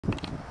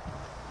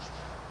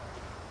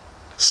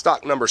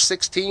Stock number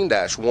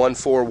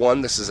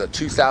 16-141. This is a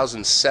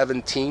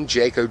 2017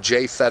 Jayco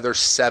Jay Feather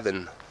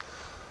 7.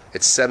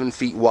 It's 7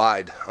 feet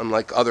wide,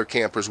 unlike other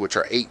campers which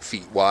are 8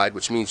 feet wide,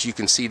 which means you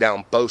can see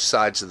down both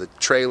sides of the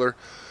trailer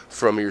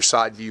from your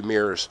side view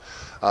mirrors.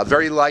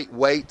 Very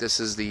lightweight.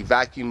 This is the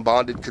vacuum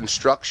bonded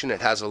construction.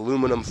 It has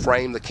aluminum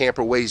frame. The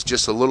camper weighs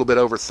just a little bit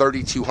over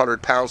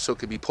 3,200 pounds, so it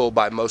can be pulled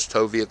by most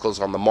tow vehicles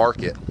on the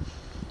market.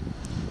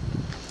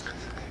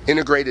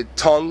 Integrated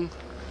tongue.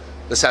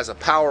 This has a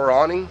power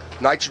awning,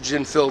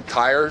 nitrogen filled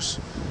tires.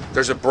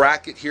 There's a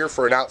bracket here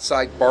for an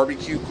outside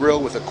barbecue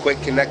grill with a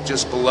quick connect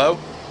just below.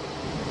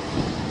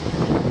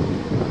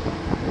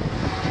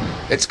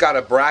 It's got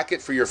a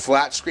bracket for your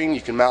flat screen. You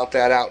can mount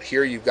that out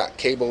here. You've got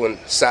cable and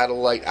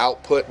satellite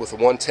output with a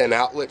 110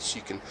 outlet, so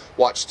you can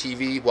watch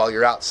TV while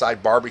you're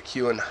outside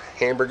barbecuing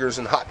hamburgers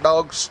and hot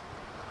dogs.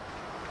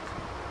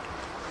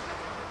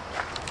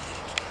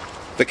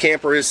 The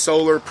camper is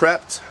solar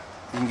prepped.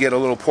 You can get a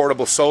little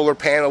portable solar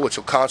panel which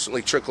will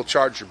constantly trickle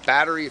charge your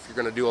battery if you're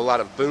going to do a lot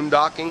of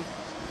boondocking.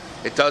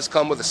 It does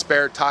come with a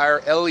spare tire,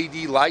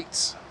 LED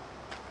lights.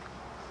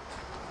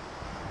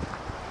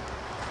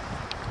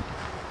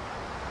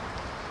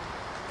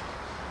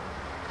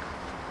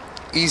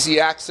 Easy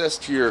access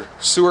to your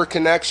sewer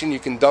connection. You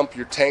can dump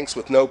your tanks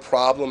with no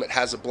problem. It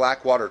has a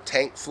black water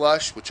tank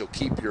flush, which will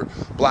keep your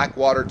black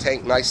water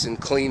tank nice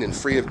and clean and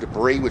free of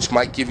debris, which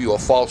might give you a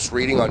false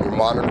reading on your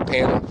monitor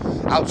panel.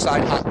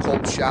 Outside hot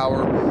cold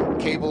shower,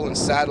 cable and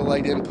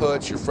satellite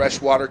inputs, your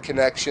fresh water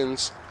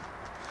connections,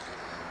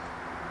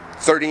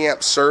 30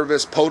 amp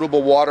service,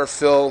 potable water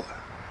fill,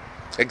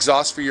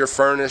 exhaust for your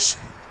furnace,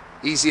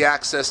 easy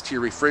access to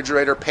your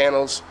refrigerator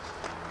panels.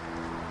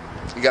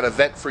 You got a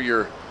vent for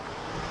your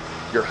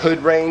hood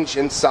range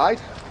inside.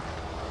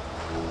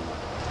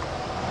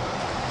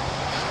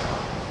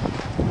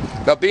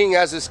 Now, being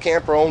as this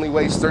camper only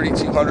weighs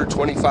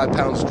 3,225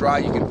 pounds dry,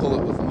 you can pull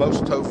it with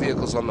most tow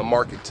vehicles on the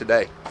market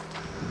today.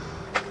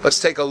 Let's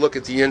take a look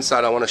at the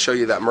inside. I want to show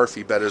you that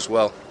Murphy bed as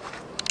well.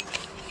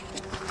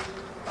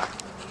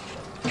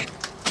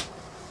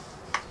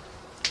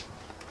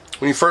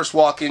 When you first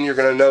walk in, you're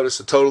going to notice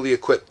a totally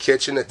equipped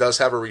kitchen. It does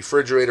have a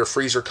refrigerator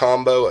freezer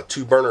combo, a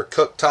 2-burner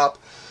cooktop,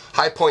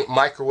 high point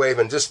microwave,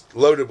 and just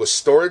loaded with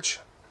storage.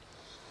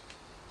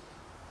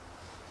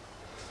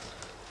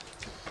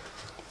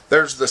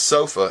 There's the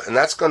sofa, and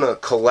that's going to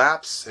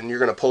collapse, and you're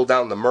going to pull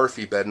down the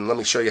Murphy bed, and let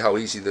me show you how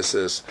easy this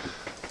is.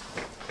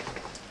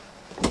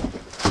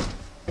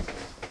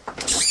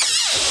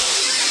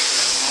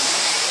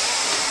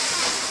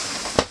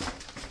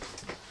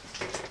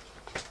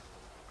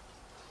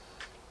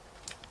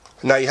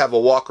 Now you have a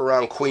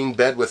walk-around queen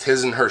bed with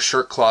his and her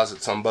shirt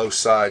closets on both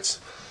sides.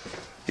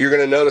 You're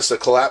going to notice a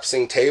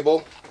collapsing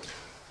table.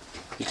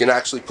 You can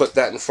actually put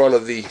that in front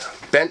of the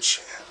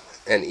bench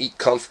and eat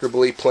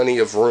comfortably, plenty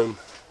of room.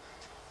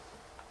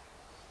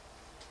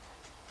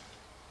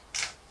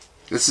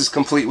 This is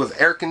complete with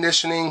air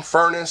conditioning,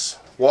 furnace,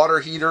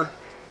 water heater.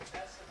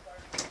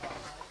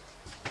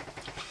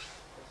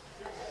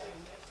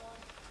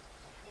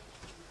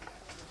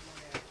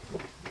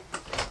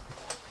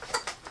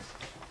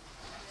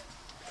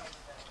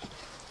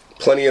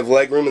 Plenty of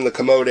legroom in the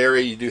commode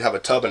area. You do have a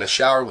tub and a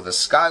shower with a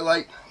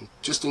skylight,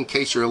 just in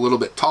case you're a little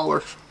bit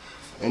taller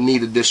and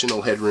need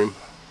additional headroom.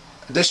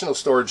 Additional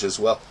storage as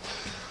well.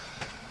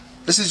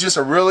 This is just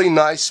a really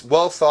nice,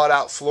 well thought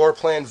out floor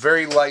plan,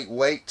 very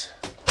lightweight.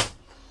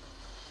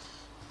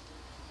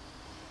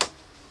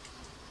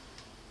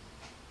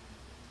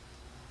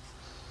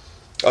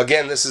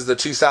 Again, this is the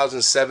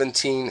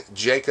 2017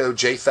 Jayco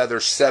Jay Feather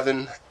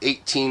 7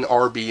 18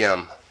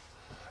 RBM.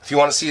 If you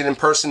want to see it in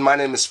person, my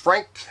name is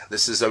Frank.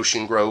 This is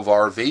Ocean Grove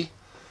RV.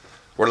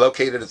 We're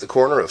located at the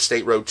corner of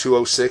State Road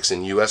 206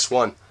 and US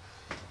 1.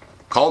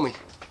 Call me.